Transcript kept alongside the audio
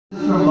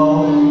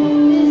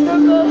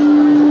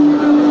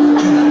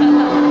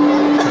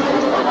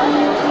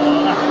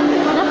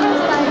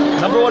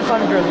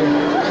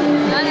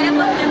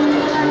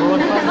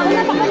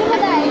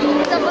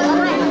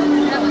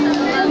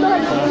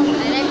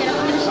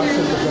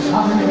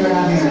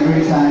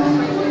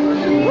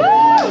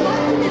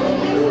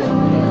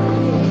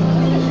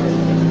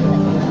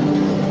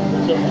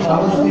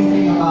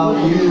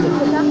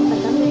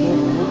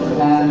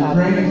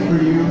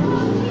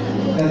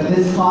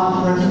this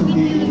conference will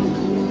be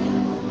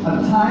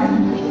a time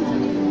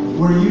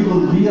where you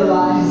will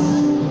realize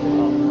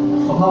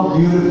of how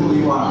beautiful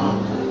you are,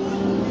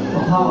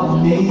 of how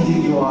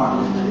amazing you are,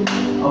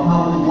 of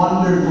how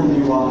wonderful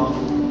you are.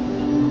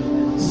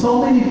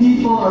 So many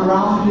people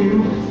around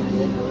you,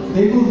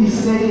 they will be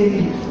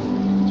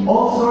saying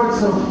all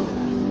sorts of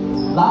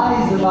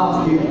lies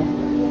about you.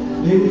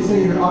 They will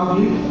say you're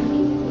ugly.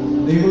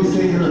 They will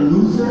say you're a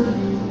loser.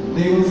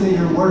 They will say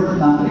you're worth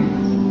nothing.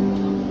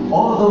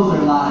 All of those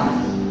are lies.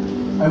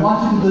 I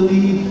want you to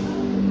believe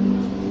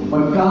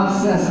what God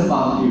says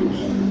about you.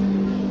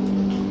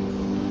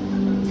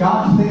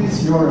 God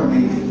thinks you're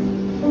amazing.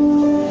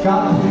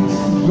 God thinks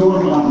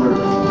you're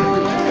wonderful.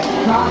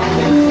 God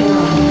thinks you're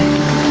amazing.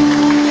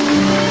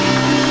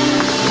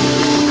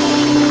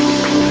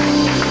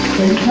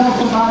 Can you tell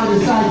somebody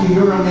beside you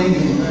you're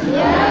amazing?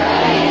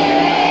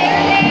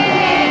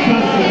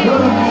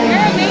 You're amazing.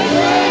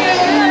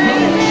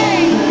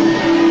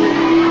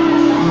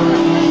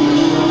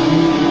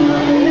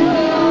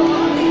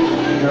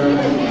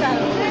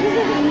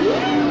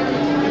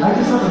 I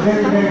just have a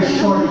very, very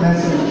short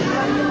message.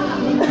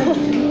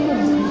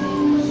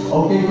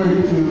 Okay for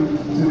you to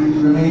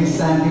remain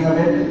standing a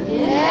bit?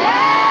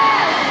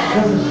 Yes!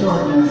 Just a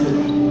short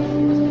message.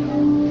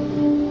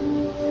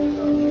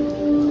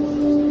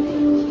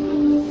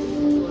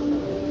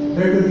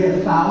 There could be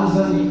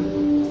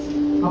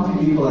 1,000. How many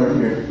people are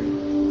here?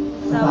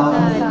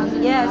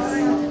 1,000? Yes.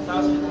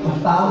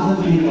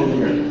 1,000 people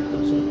here.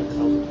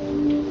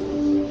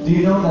 Do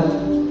you know that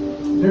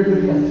there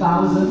could be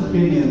 1,000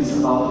 opinions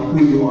about who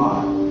you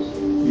are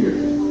here?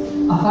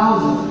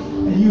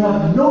 1,000. And you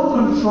have no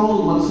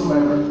control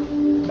whatsoever.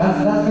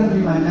 That's going to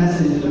be my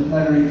message in the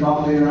plenary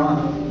talk later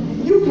on.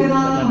 You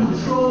cannot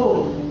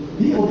control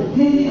the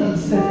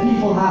opinions that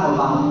people have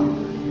about you.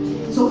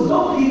 So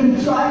don't even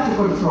try to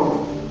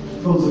control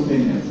those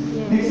opinions.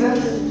 Make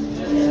sense?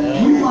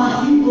 We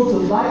want people to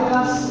like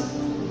us.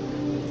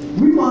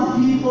 We want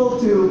people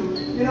to,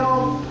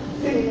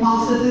 think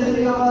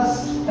positively of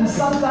us. And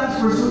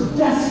sometimes we're so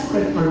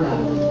desperate for that.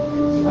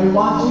 I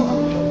want you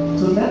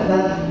to let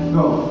that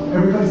go.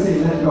 Everybody say,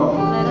 let go.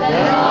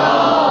 Let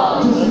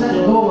go. Just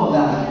let go of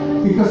that.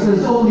 Because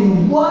there's only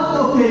one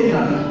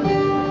opinion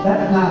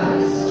that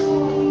matters.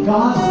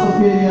 God's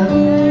opinion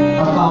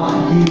about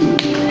you.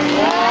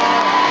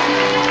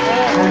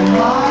 And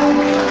my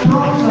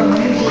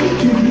proclamation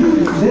to you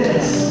is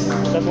this.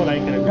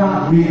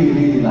 God really,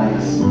 really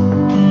likes you.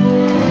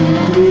 He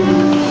really,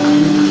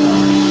 really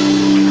loves you.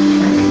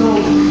 And so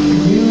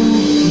you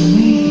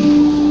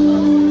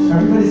need,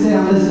 everybody say,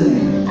 I'm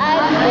listening.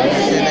 I'm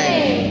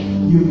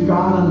listening. You've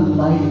got to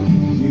like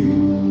you.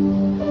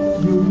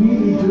 You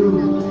really do.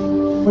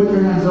 Put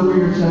your hands over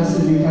your chest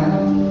if you can.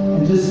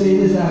 And just say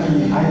this after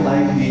me. I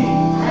like me. I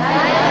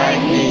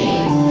like me.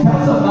 Tell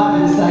somebody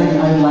beside you,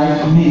 I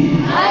like me.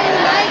 I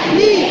like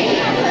me.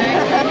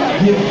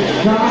 You've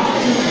got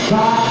to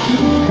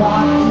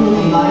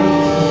like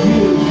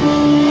you.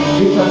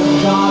 Because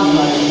God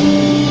likes you.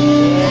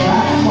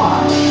 That's why.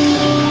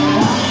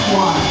 That's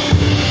why.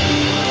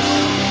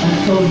 And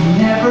so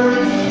never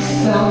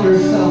sell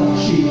yourself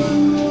cheap.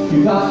 You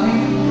got me?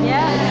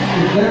 Yes.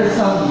 If there's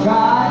some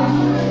guy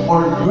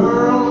or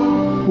girl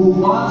who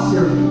wants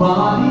your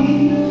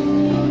body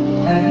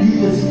and you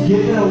just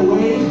give it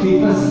away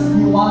because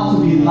you want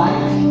to be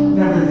liked,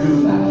 never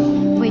do that.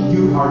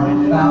 You are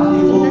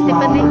valuable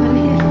property.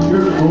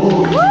 You're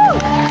gold.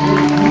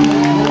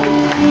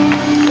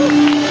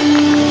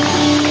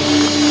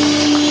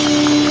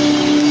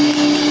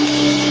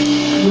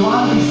 You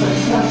want to be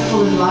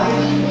successful in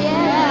life?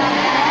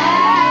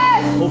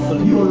 Yes.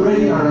 You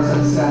already are a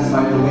success,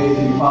 by the way, if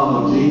you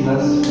follow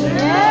Jesus.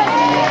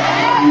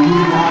 Yes. You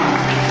really are.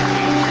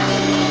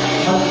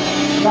 But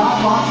God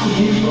wants to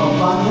give you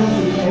abundance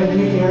in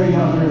every area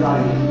of your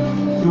life.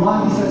 You want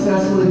to be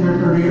successful in your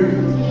career?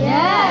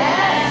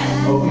 Yes.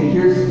 Okay,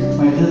 here's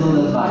my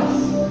little advice.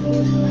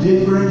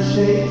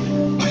 Differentiate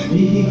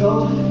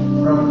vehicle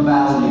from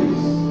values.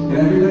 Can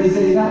everybody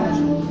say that?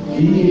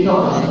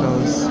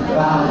 Vehicles,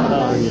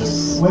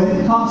 values. When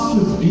it comes to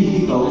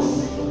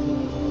vehicles,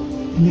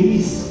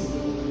 please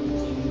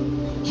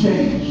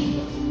change.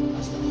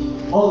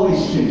 Always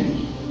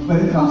change when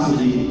it comes to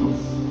vehicles.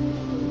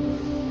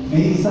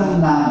 May isang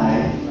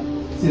nanay,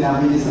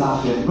 sinabi niya sa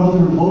akin,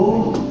 Brother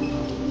Bo,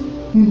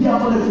 hindi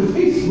ako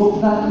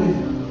nag-Facebook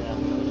dati.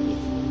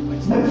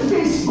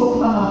 Nag-Facebook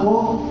lang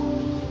ako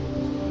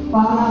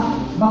para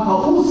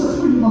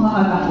makausap ko yung mga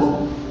anak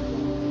ko.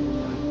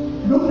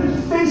 Nung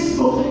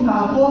nag-Facebook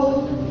na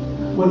ako,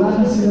 wala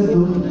na sila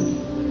doon.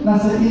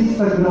 Nasa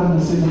Instagram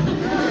na sila.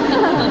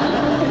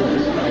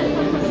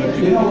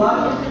 You know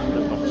what?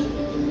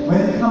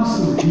 When it comes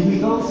to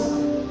vehicles,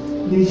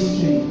 please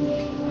change.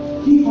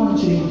 Keep on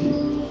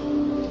changing.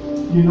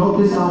 You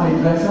notice how I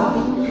dress up?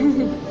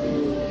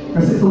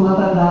 Kasi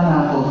tumatanda na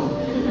ako.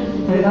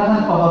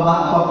 Kailangan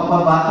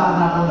pabata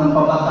na ako ng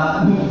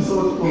pabata ng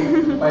suot ko.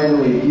 By the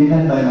way,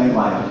 given by my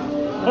wife.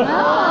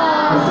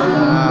 Kasi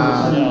nanonood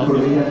siya ng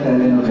Korean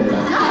telenovela.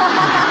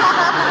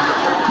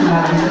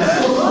 Sinabi niya,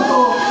 suot ako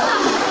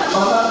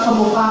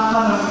kamukha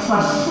ka ng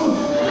fast food.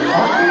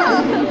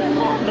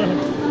 Okay.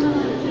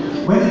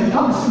 When it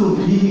comes to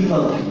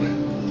vehicle,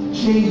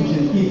 change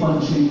and keep on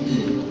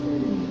changing.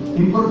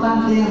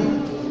 Importante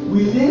yan.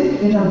 We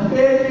live in a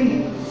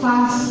very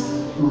fast,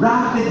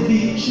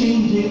 rapidly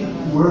changing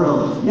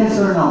world. Yes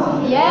or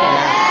no?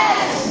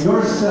 Yes!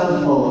 Your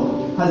cell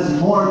phone has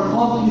more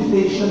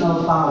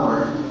computational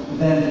power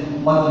than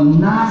what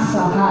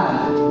NASA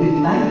had in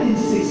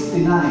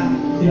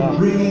 1969 in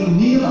bringing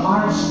Neil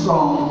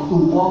Armstrong to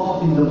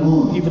walk in the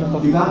moon. You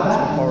got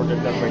that?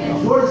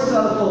 Your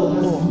cell phone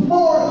has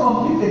more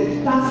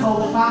computation. That's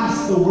how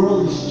fast the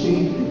world is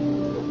changing.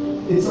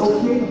 It's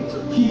okay.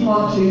 Keep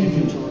on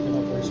changing.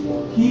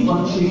 Keep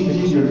on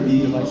changing your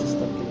vehicle.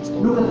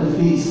 Look at the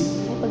face.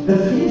 The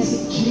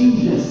face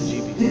changes.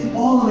 It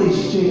always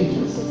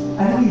changes.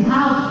 And we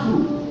have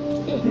to.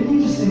 Can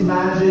you just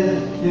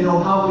imagine,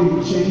 how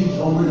we've changed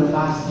over the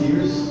past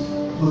years?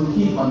 We'll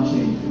keep on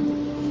changing.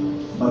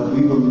 But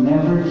we will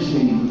never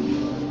change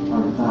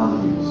our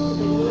values.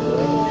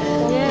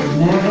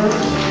 Never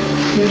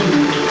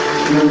change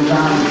your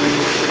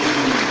values.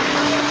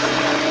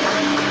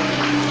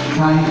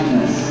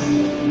 Kindness,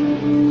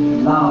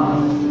 love,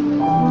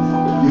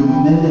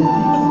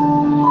 humility,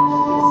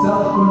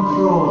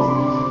 self-control,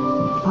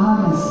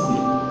 honesty,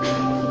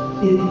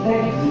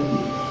 integrity.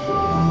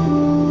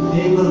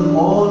 They will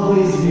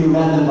always be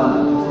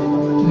relevant.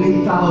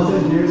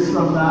 3,000 years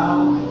from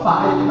now,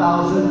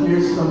 5,000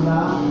 years from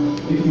now.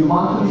 If you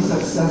want to be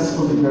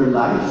successful in your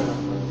life,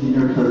 in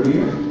your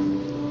career,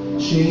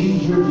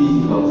 change your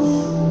vehicles.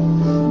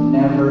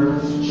 Never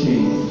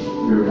change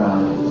your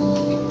values.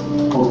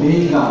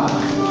 Obey God.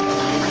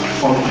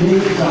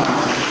 Obey God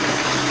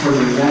for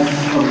the rest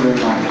of your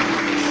life.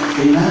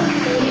 Amen?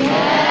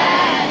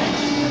 Yes!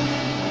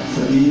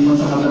 Sabihin mo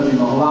sa katabi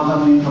mo,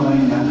 hawakan mo yung kamay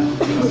niya,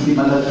 maski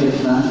malapit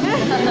na.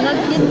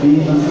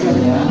 Sabihin mo sa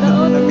kanya,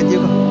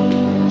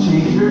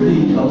 change your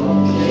vehicle.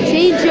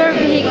 Change your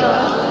vehicle.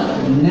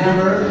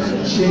 Never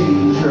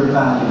change your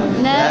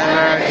values.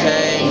 Never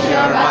change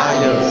your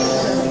values.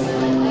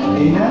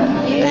 Amen?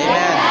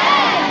 Amen.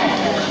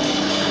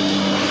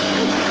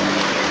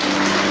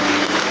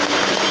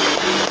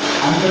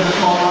 I'm going to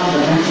call on the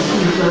next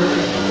speaker.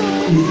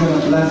 He's going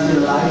to bless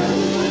your life.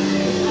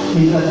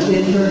 He's an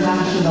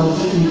international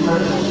speaker.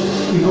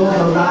 He goes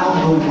around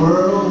the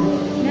world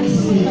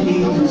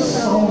speaking to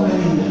so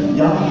many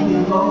young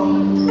people.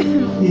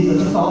 He's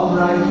a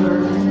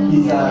songwriter.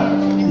 He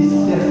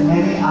has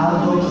many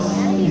albums.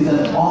 He's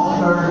an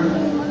author.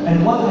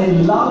 And what I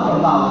love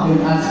about him,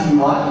 ask me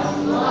what?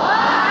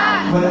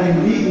 When I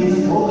read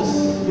his books,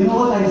 you know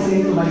what I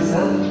say to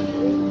myself?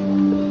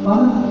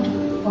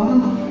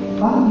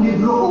 Parang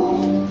libro,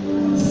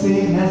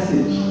 same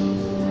message,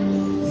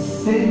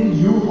 same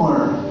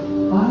humor,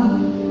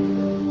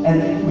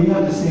 and we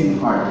have the same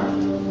heart.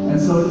 And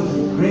so it's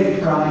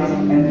great pride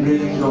and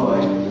great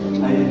joy.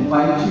 I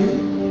invite you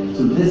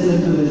to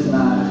listen to this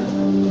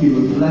man. He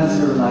will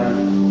bless your life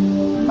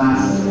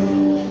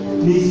massively.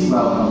 Please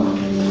welcome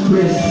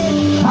Chris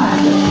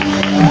Sanchez.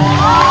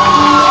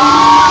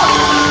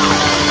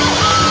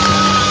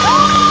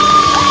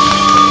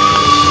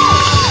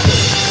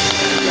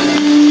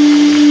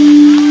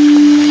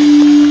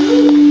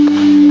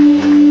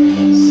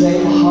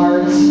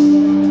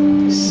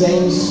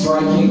 Same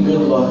striking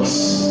good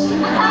looks.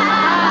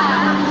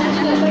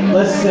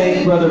 Let's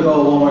thank Brother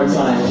Bo one more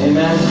time.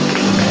 Amen.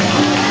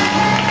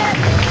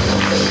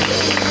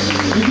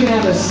 You can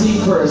have a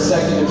seat for a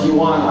second if you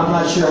want. I'm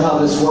not sure how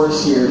this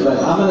works here, but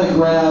I'm going to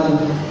grab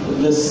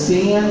the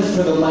stand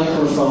for the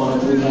microphone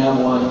if we have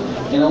one,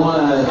 and I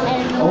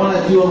want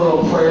to do a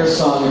little prayer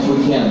song if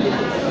we can.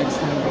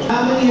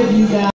 How many of you guys